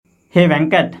Hey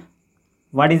Venkat,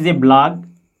 what is a blog?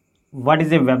 What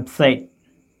is a website?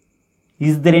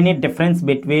 Is there any difference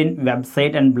between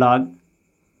website and blog?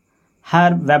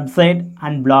 Her website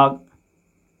and blog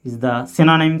is the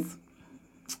synonyms.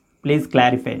 Please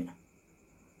clarify.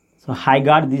 So I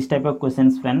got these type of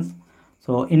questions, friends.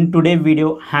 So in today's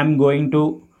video, I'm going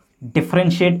to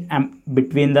differentiate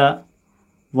between the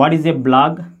what is a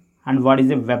blog and what is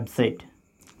a website.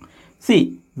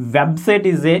 See, website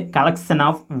is a collection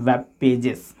of web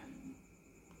pages.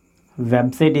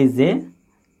 Website is a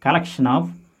collection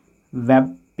of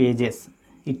web pages.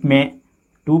 It may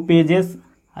 2 pages,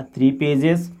 3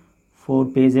 pages, 4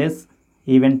 pages,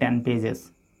 even 10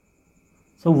 pages.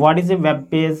 So what is a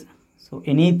web page? So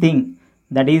anything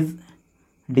that is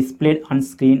displayed on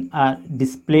screen or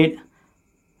displayed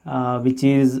which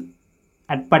is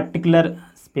at particular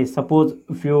space. Suppose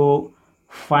if you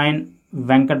find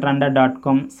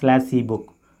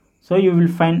venkatranda.com/ebook, so you will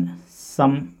find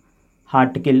some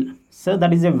article, so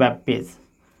that is a web page.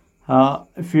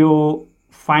 If you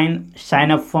find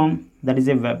sign up form, that is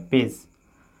a web page.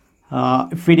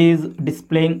 If it is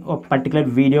displaying a particular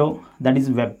video, that is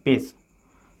web page.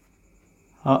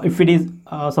 If it is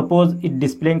suppose it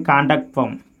displaying contact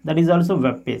form, that is also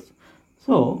web page.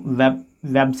 So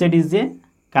website is a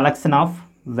collection of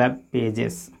web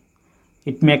pages.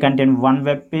 It may contain 1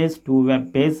 web page, 2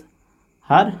 web pages,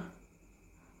 or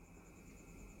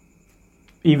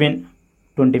even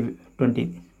 20.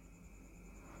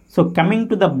 So coming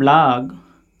to the blog,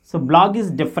 so blog is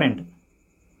different.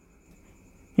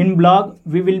 In blog,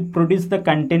 we will produce the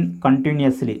content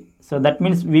continuously. So that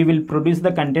means we will produce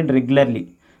the content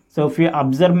regularly. So if you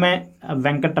observe my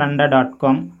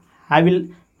venkatranda.com, I will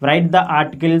write the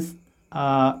articles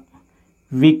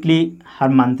weekly or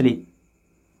monthly.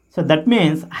 So that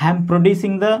means I am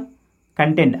producing the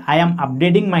content. I am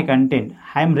updating my content.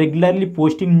 I am regularly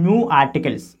posting new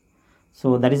articles.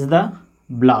 So that is the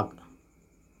blog.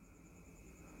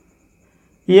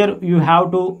 Here you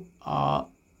have to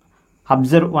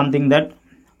observe one thing, that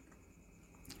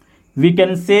we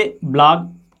can say blog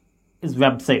is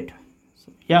website.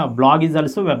 So, yeah, blog is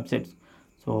also website.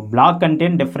 So blog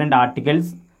contain different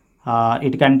articles.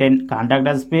 It contain contact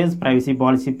us page, privacy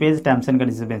policy page, terms and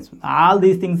conditions. All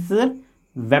these things are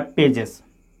web pages.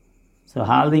 So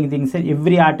all these things,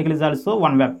 every article is also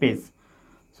one web page.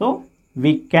 So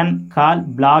we can call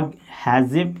blog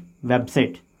as a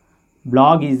website.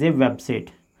 Blog is a website,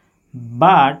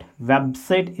 but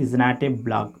website is not a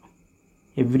blog.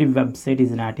 Every website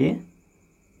is not a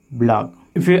blog.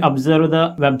 If you observe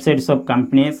the websites of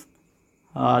companies,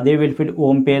 they will fit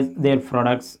home page, their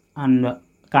products, and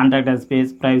contact us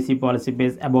page, privacy policy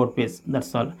page, about page.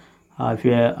 That's all. If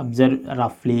you observe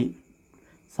roughly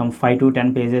some 5 to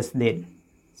 10 pages there,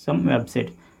 some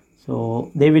website, so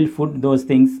they will put those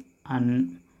things.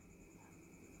 And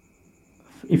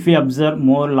if we observe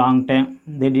more long time,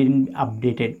 they didn't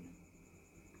update it.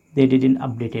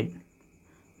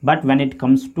 But when it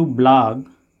comes to blog,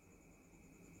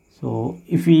 so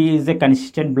if he is a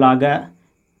consistent blogger,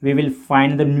 we will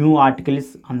find the new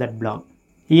articles on that blog.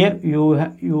 Here you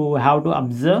have to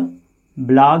observe,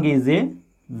 blog is a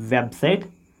website,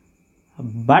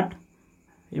 but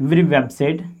every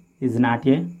website is not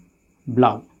a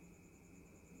blog.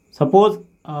 Suppose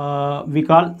we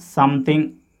call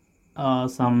something,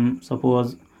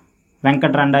 suppose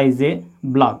Venkatranda is a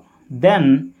blog,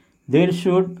 then they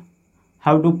should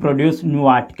have to produce new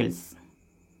articles.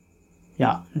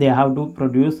 Yeah, they have to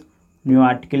produce new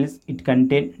articles. It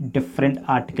contains different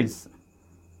articles.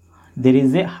 There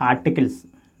is a articles,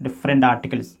 different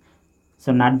articles.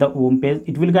 So not the home page.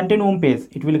 It will contain home page.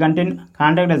 It will contain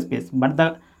contact us page. But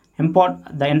the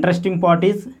interesting part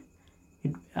is,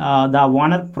 the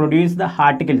owner produce the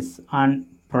articles on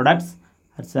products,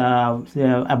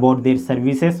 about their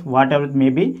services, whatever it may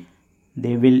be.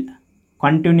 They will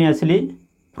continuously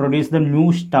produce the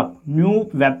new stuff. New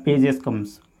web pages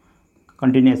comes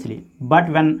continuously. But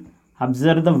when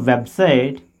observe the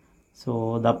website,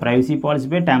 so the privacy policy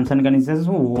page, terms and conditions,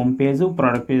 home page,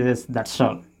 product pages, that's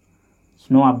all. It's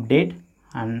no update.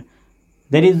 And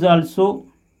there is also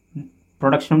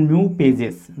production of new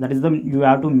pages. That is the you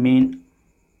have to main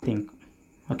thing.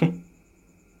 Okay,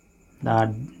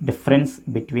 the difference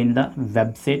between the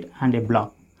website and a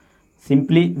blog.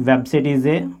 Simply, website is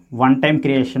a one-time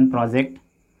creation project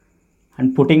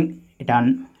and putting it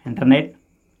on internet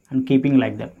and keeping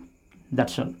like that.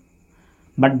 That's all.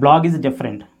 But blog is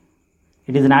different.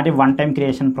 It is not a one-time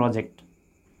creation project.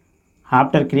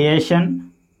 After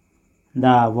creation,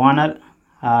 the owner,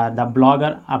 the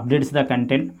blogger updates the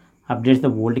content, updates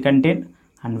the old content,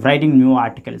 and writing new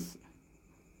articles.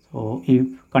 So it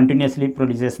continuously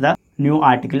produces the new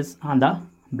articles on the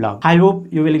blog. I hope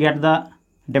you will get the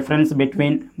difference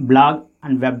between blog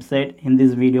and website in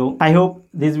this video. I hope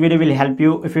this video will help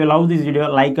you. If you love this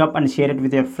video, like up and share it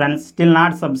with your friends. Still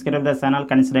not subscribe the channel,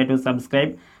 consider to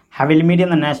subscribe. I will meet you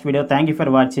in the next video. Thank you for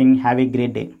watching. Have a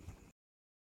great day.